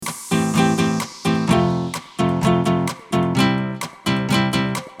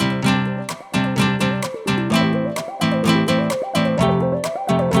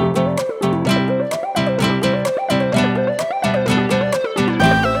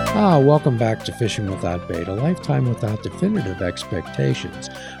Welcome back to Fishing Without Bait, a lifetime without definitive expectations,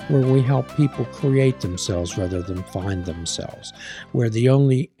 where we help people create themselves rather than find themselves, where the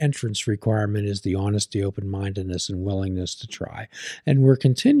only entrance requirement is the honesty, open-mindedness, and willingness to try. And we're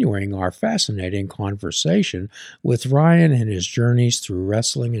continuing our fascinating conversation with Ryan and his journeys through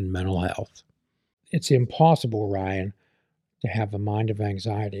wrestling and mental health. It's impossible, Ryan, to have a mind of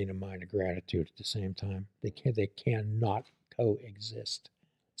anxiety and a mind of gratitude at the same time. They cannot coexist.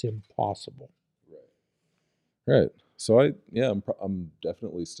 It's impossible. Right. So I'm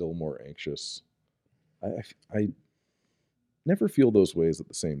definitely still more anxious. I never feel those ways at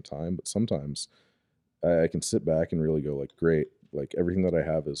the same time, but sometimes I can sit back and really go like, great, like everything that I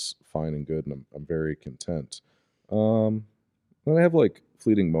have is fine and good, and I'm very content. And I have like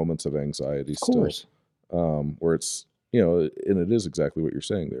fleeting moments of anxiety still, where it's, and it is exactly what you're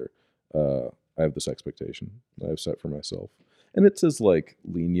saying there. I have this expectation that I've set for myself. And it's as like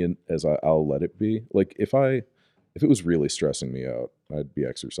lenient as I'll let it be. Like if it was really stressing me out, I'd be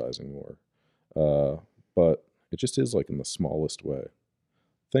exercising more. But it just is like in the smallest way.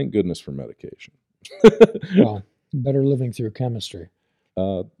 Thank goodness for medication. Well, better living through chemistry.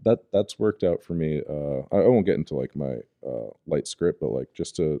 That's worked out for me. I won't get into like my light script, but like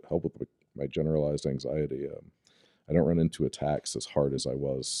just to help with my generalized anxiety, I don't run into attacks as hard as I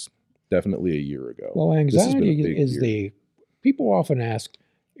was definitely a year ago. Well, anxiety is people often ask,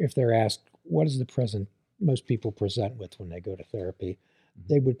 if they're asked, what is the present most people present with when they go to therapy?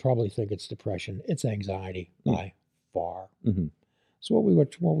 They would probably think it's depression. It's anxiety by far. Mm-hmm. So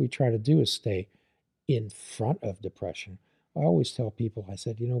what we try to do is stay in front of depression. I always tell people, I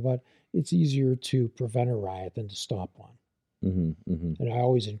said, you know what? It's easier to prevent a riot than to stop one. Mm-hmm. Mm-hmm. And I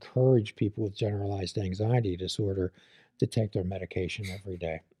always encourage people with generalized anxiety disorder to take their medication every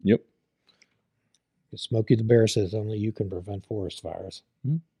day. Yep. Smokey the Bear says only you can prevent forest fires.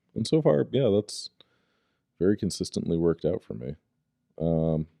 Mm-hmm. And so far, yeah, that's very consistently worked out for me.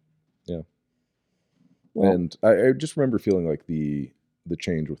 Yeah. Well, and I just remember feeling like the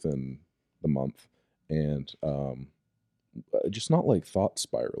change within the month, and just not like thought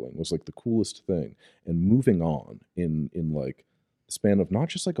spiraling was like the coolest thing, and moving on in like the span of not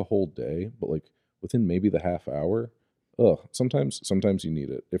just like a whole day, but like within maybe the half hour. Sometimes you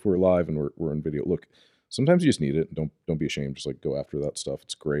need it. If we're live and we're in video, look, sometimes you just need it. Don't be ashamed. Just like go after that stuff.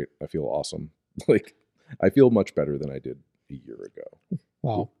 It's great. I feel awesome. Like I feel much better than I did a year ago.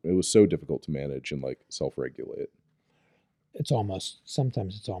 Wow. It was so difficult to manage and like self-regulate. Sometimes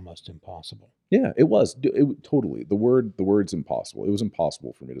it's almost impossible. Yeah, it was. It totally. The word's impossible. It was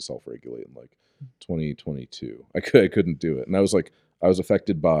impossible for me to self-regulate in like 2022. I couldn't do it. And I was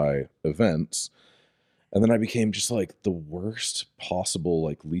affected by events. And then I became just like the worst possible,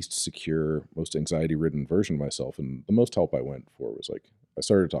 like least secure, most anxiety-ridden version of myself. And the most help I went for was like, I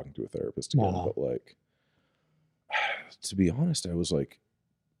started talking to a therapist again. But like, to be honest, I was like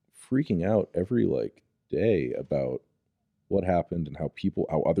freaking out every like day about what happened and how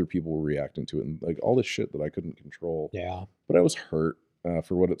other people were reacting to it, and like all this shit that I couldn't control. Yeah. But I was hurt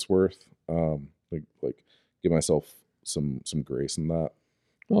for what it's worth. Like give myself some grace in that.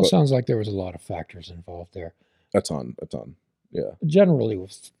 Well, it sounds like there was a lot of factors involved there. A ton. Yeah. Generally,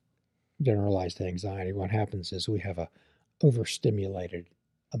 with generalized anxiety, what happens is we have a overstimulated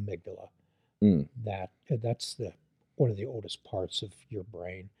amygdala. That's one of the oldest parts of your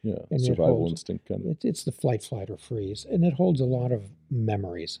brain. Yeah, and survival instinct kind of. It's the flight, or freeze, and it holds a lot of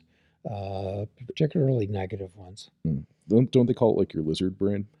memories, particularly negative ones. Don't they call it like your lizard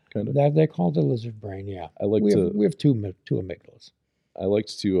brain, kind of? That they call it the lizard brain. Yeah, we have two amygdalas. I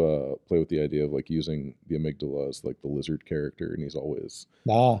liked to play with the idea of like using the amygdala as like the lizard character, and he's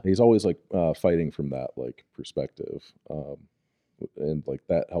always like fighting from that like perspective, and like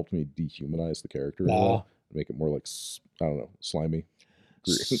that helped me dehumanize the character a lot, make it more like I don't know, slimy.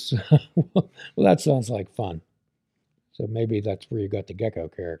 Well, that sounds like fun. So maybe that's where you got the gecko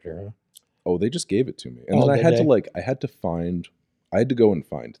character, huh? Oh, they just gave it to me, and then I had to go and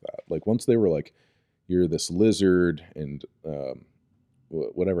find that. Like once they were like, "You're this lizard," and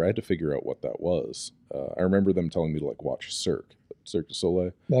whatever. I had to figure out what that was. I remember them telling me to like watch Cirque du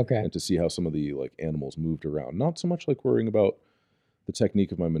Soleil, and to see how some of the like animals moved around. Not so much like worrying about the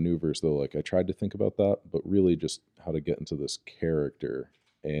technique of my maneuvers, though. Like I tried to think about that, but really just how to get into this character.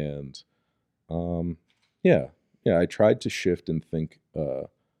 And I tried to shift and think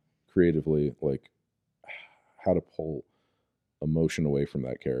creatively, like how to pull emotion away from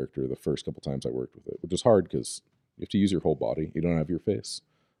that character the first couple times I worked with it, which is hard because you have to use your whole body. You don't have your face.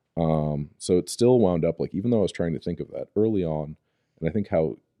 So it still wound up like, even though I was trying to think of that early on, and I think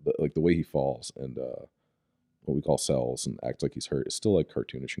how the way he falls and what we call cells and acts like he's hurt is still like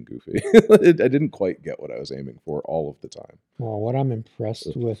cartoonish and goofy. I didn't quite get what I was aiming for all of the time. Well, what I'm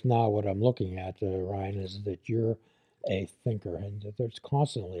impressed with now, what I'm looking at, Ryan, is that you're a thinker and that there's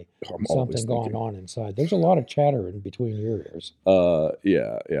constantly I'm always something going thinking. on inside. There's a lot of chatter in between your ears.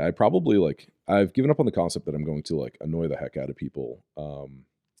 Yeah. I probably like I've given up on the concept that I'm going to like annoy the heck out of people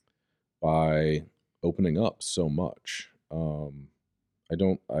by opening up so much. I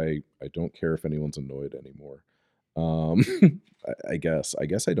don't care if anyone's annoyed anymore. I guess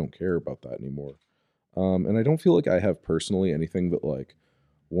I don't care about that anymore. And I don't feel like I have personally anything that like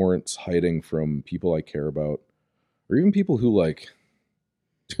warrants hiding from people I care about, or even people who like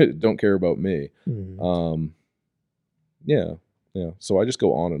don't care about me. Mhm. Yeah. So I just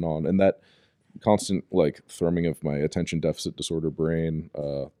go on, and that constant like thrumming of my attention deficit disorder brain,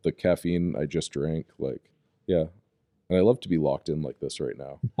 the caffeine I just drank, like, yeah. And I love to be locked in like this right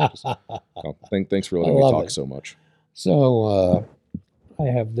now. Just, thanks for I letting me love talk it. so much. So I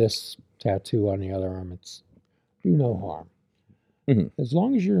have this tattoo on the other arm. It's do no harm. Mhm. As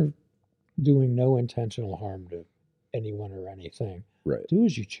long as you're doing no intentional harm to anyone or anything, Right. do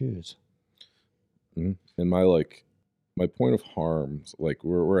as you choose. And my point of harm, like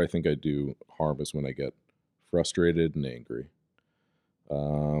where I think I do harm is when I get frustrated and angry.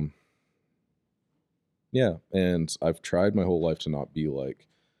 Um, yeah, and I've tried my whole life to not be like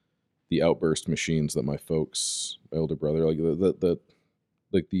the outburst machines that my folks, my older brother, like the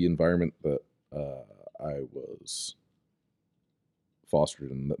like the environment that I was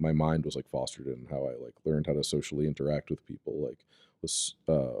fostered in, that my mind was like fostered in, how I like learned how to socially interact with people, like was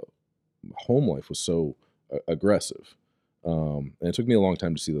home life was so aggressive. And it took me a long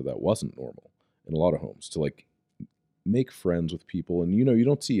time to see that that wasn't normal in a lot of homes, to like make friends with people. And, you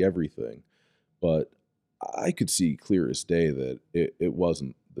don't see everything, but I could see clear as day that it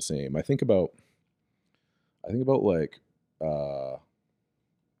wasn't the same. I think about like, uh,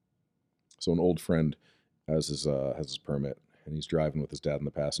 so an old friend has his permit, and he's driving with his dad in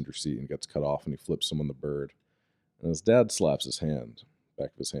the passenger seat and gets cut off, and he flips someone the bird, and his dad slaps his hand,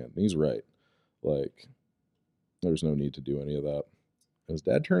 back of his hand, and he's right. Like, there's no need to do any of that. And his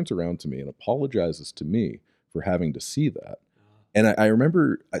dad turns around to me and apologizes to me for having to see that. And I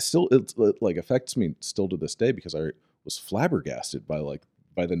remember, it like affects me still to this day, because I was flabbergasted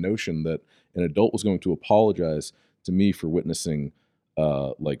by the notion that an adult was going to apologize to me for witnessing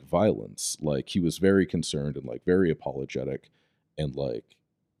like violence. Like, he was very concerned and like very apologetic, and like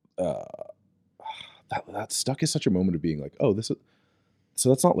uh that stuck as such a moment of being like, oh, this is, so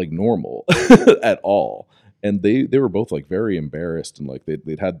that's not like normal at all. And they were both like very embarrassed, and like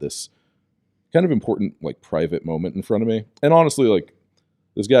they'd had this kind of important like private moment in front of me. And honestly, like,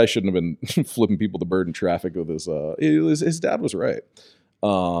 this guy shouldn't have been flipping people the bird in traffic with his dad was right.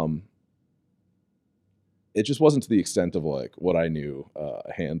 Um it just wasn't to the extent of like what I knew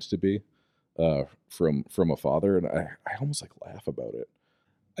a hand to be from a father, and I almost like laugh about it.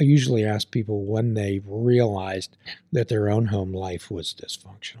 I usually ask people when they realized that their own home life was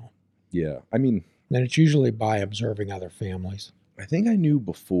dysfunctional. Yeah. I mean, And it's usually by observing other families. I think I knew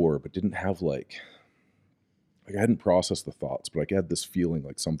before, but didn't have like I hadn't processed the thoughts, but I had this feeling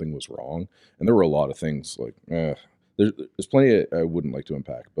like something was wrong. And there were a lot of things like there's plenty I wouldn't like to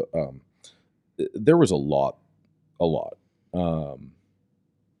unpack, but there was a lot. Um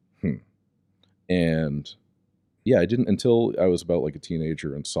hmm. And yeah, I didn't until I was about like a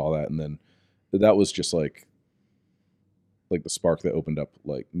teenager and saw that, and then that was just like the spark that opened up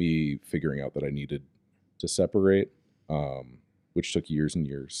like me figuring out that I needed to separate, which took years and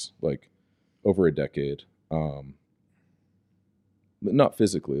years, like over a decade. But not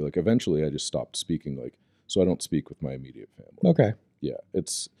physically, like eventually I just stopped speaking, like, so I don't speak with my immediate family. Okay. Yeah,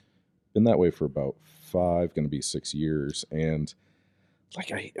 it's been that way for about 5, going to be 6 years, and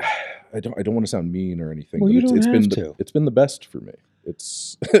like I don't want to sound mean or anything, Well, but you it's don't it's have been to. it's been the best for me.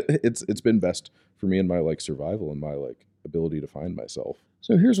 It's it's been best for me in my like survival and my like ability to find myself.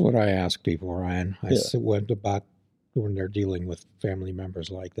 So here's what I ask people, Ryan. I Yeah. said about when they're dealing with family members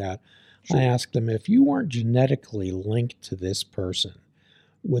like that. Sure. I ask them, if you weren't genetically linked to this person,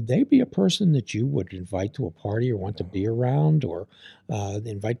 would they be a person that you would invite to a party or want to be around, or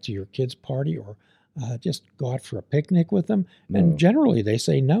invite to your kid's party, or just go out for a picnic with them? No. And generally they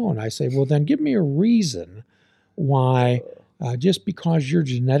say no. And I say, well, then give me a reason why, just because you're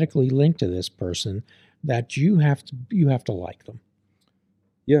genetically linked to this person, that you have to like them.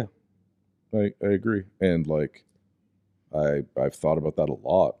 Yeah, I agree, and like I've thought about that a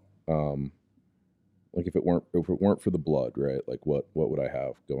lot. Like if it weren't for the blood, right? Like what would I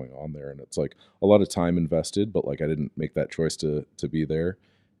have going on there? And it's like a lot of time invested, but like I didn't make that choice to be there.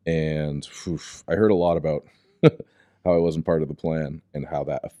 And I heard a lot about how I wasn't part of the plan and how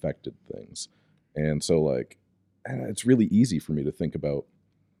that affected things. And so like, it's really easy for me to think about,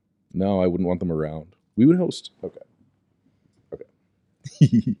 no, I wouldn't want them around. We would host. Okay.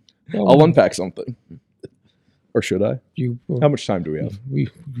 I'll unpack something. Or should I? How much time do we have?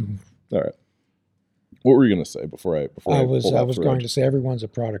 All right. What were you going to say before I was going to say everyone's a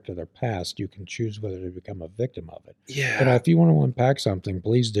product of their past. You can choose whether to become a victim of it. Yeah. But if you want to unpack something,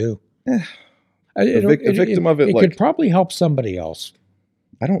 please do. A victim of it, it like, could probably help somebody else.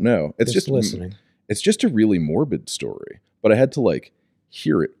 I don't know. It's just listening. It's just a really morbid story, but I had to like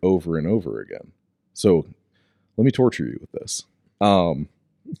hear it over and over again. So let me torture you with this. And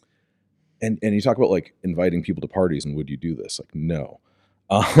you talk about like inviting people to parties and would you do this? Like, no.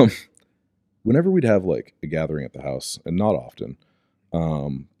 Whenever we'd have like a gathering at the house, and not often,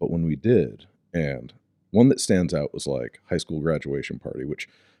 but when we did, and one that stands out was like high school graduation party, which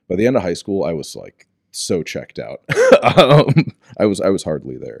by the end of high school, I was like so checked out. I was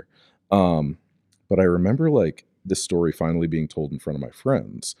hardly there. But I remember like this story finally being told in front of my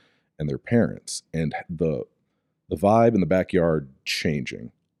friends and their parents, and the vibe in the backyard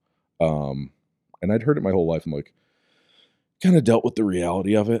changing. And I'd heard it my whole life and like kind of dealt with the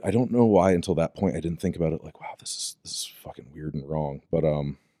reality of it. I don't know why until that point I didn't think about it like, wow, this is fucking weird and wrong. But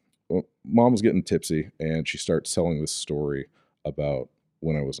well, Mom was getting tipsy and she starts telling this story about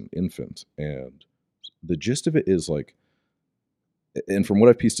when I was an infant. And the gist of it is like, and from what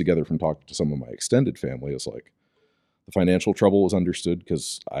I've pieced together from talking to some of my extended family, is like the financial trouble was understood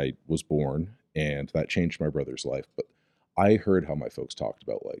because I was born and that changed my brother's life. But I heard how my folks talked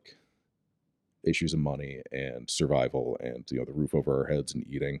about like issues of money and survival and, you know, the roof over our heads and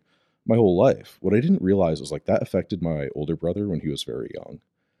eating my whole life. What I didn't realize was like that affected my older brother when he was very young.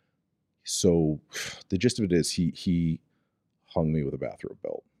 So the gist of it is he hung me with a bathrobe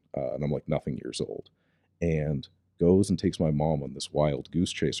belt, and I'm like nothing years old, and goes and takes my mom on this wild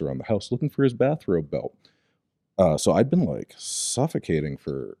goose chase around the house looking for his bathrobe belt. So I'd been like suffocating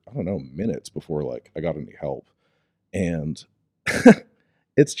for, I don't know, minutes before like I got any help. And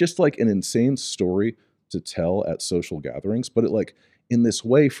it's just like an insane story to tell at social gatherings, but it like in this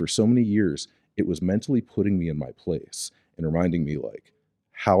way for so many years, it was mentally putting me in my place and reminding me like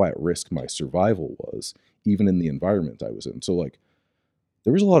how at risk my survival was, even in the environment I was in. So like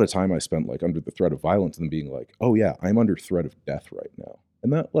there was a lot of time I spent like under the threat of violence and being like, oh yeah, I'm under threat of death right now.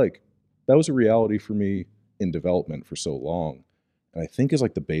 And that was a reality for me in development for so long. And I think is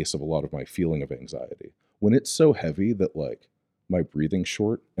like the base of a lot of my feeling of anxiety. When it's so heavy that like my breathing's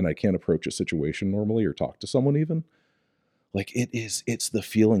short and I can't approach a situation normally or talk to someone even, like it's the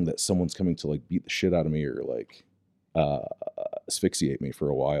feeling that someone's coming to like beat the shit out of me or like asphyxiate me for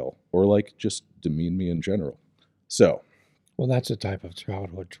a while or like just demean me in general. So, well, that's a type of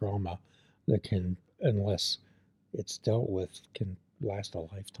childhood trauma that can, unless it's dealt with, can last a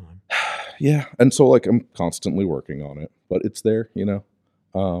lifetime. Yeah. And so like I'm constantly working on it, but it's there, you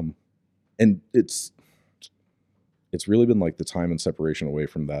know? And it's really been like the time and separation away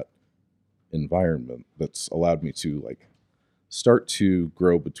from that environment that's allowed me to like start to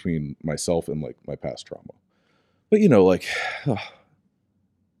grow between myself and like my past trauma. But you know, like,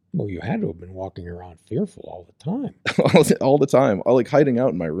 well, you had to have been walking around fearful all the time. all the time. I like hiding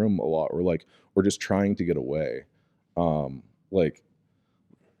out in my room a lot, or just trying to get away. Like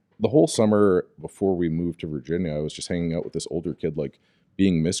the whole summer before we moved to Virginia, I was just hanging out with this older kid, like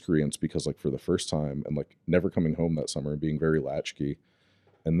being miscreants because like for the first time and like never coming home that summer and being very latchkey.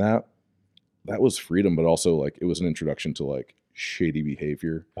 And that was freedom, but also like it was an introduction to like shady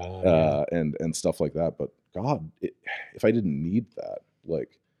behavior and stuff like that. But God, if I didn't need that,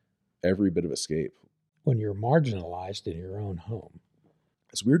 like every bit of escape. When you're marginalized in your own home.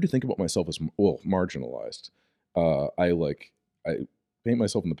 It's weird to think about myself as, well, marginalized. I paint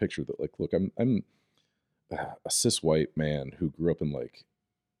myself in the picture that like, look, I'm a cis white man who grew up in like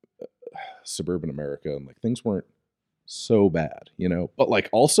suburban America and like things weren't so bad, you know, but like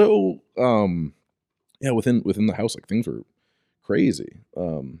also, yeah, within the house, like things were crazy.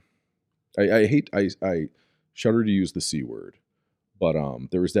 I shudder to use the C word, but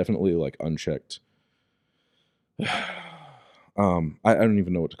there was definitely like unchecked. I don't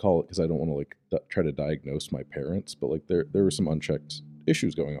even know what to call it because I don't want to like try to diagnose my parents, but like there were some unchecked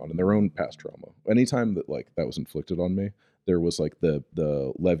issues going on in their own past trauma. Anytime that like that was inflicted on me, there was like the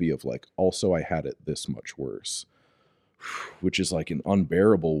levy of like, also I had it this much worse, which is like an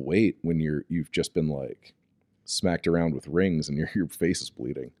unbearable weight when you've just been like smacked around with rings and your face is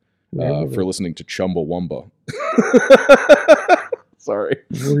bleeding for listening to Chumbawamba. Sorry.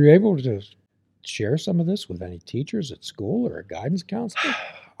 Were you able to share some of this with any teachers at school or a guidance counselor?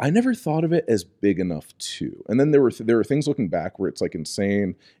 I never thought of it as big enough to. And then there were things looking back where it's like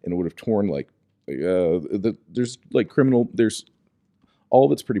insane, and it would have torn like there's like criminal. There's all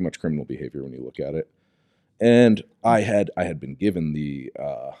of it's pretty much criminal behavior when you look at it. And I had been given the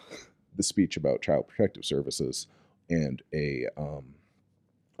speech about Child Protective Services and a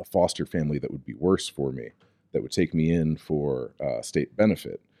foster family that would be worse for me, that would take me in for state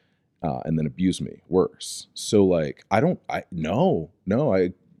benefit and then abuse me worse. So like I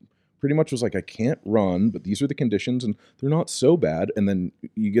pretty much was like, I can't run, but these are the conditions and they're not so bad. And then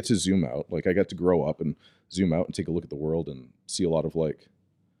you get to zoom out. Like I got to grow up and zoom out and take a look at the world and see a lot of like,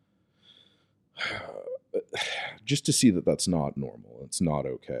 just to see that that's not normal. It's not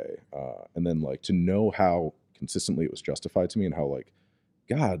okay. And then like to know how consistently it was justified to me, and how like,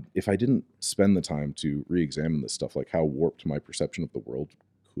 God, if I didn't spend the time to re-examine this stuff, like how warped my perception of the world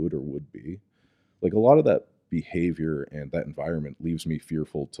could or would be. Like a lot of that behavior and that environment leaves me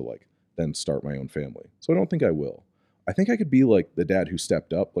fearful to like then start my own family. So I don't think I will. I think I could be like the dad who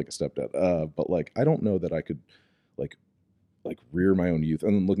stepped up, like a stepdad. But like I don't know that I could like rear my own youth.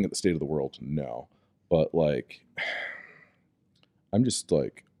 And then looking at the state of the world, no. But like I'm just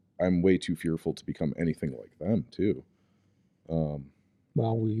like, I'm way too fearful to become anything like them too.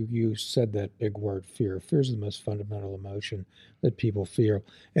 Well, you said that big word, fear. Fear is the most fundamental emotion that people feel.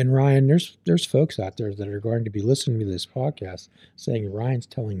 And Ryan, there's folks out there that are going to be listening to this podcast saying, Ryan's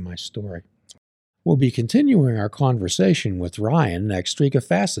telling my story. We'll be continuing our conversation with Ryan next week, a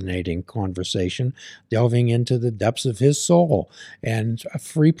fascinating conversation delving into the depths of his soul, and a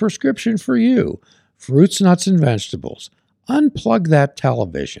free prescription for you: fruits, nuts, and vegetables. Unplug that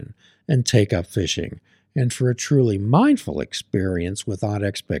television and take up fishing. And for a truly mindful experience without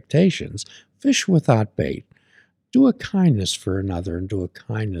expectations, fish without bait. Do a kindness for another and do a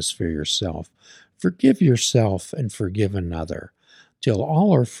kindness for yourself. Forgive yourself and forgive another. Till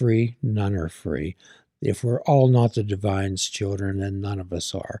all are free, none are free. If we're all not the divine's children, then none of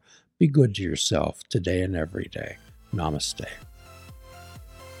us are. Be good to yourself today and every day. Namaste.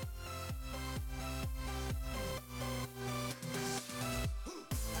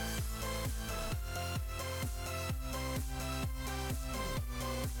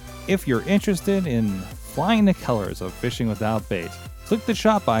 If you're interested in flying the colors of fishing without bait, click the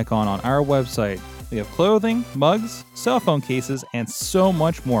shop icon on our website. We have clothing, mugs, cell phone cases, and so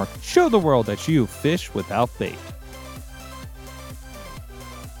much more. Show the world that you fish without bait.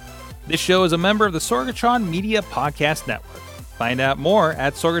 This show is a member of the Sorgatron Media Podcast Network. Find out more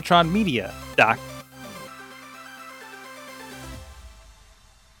at sorgatronmedia.com.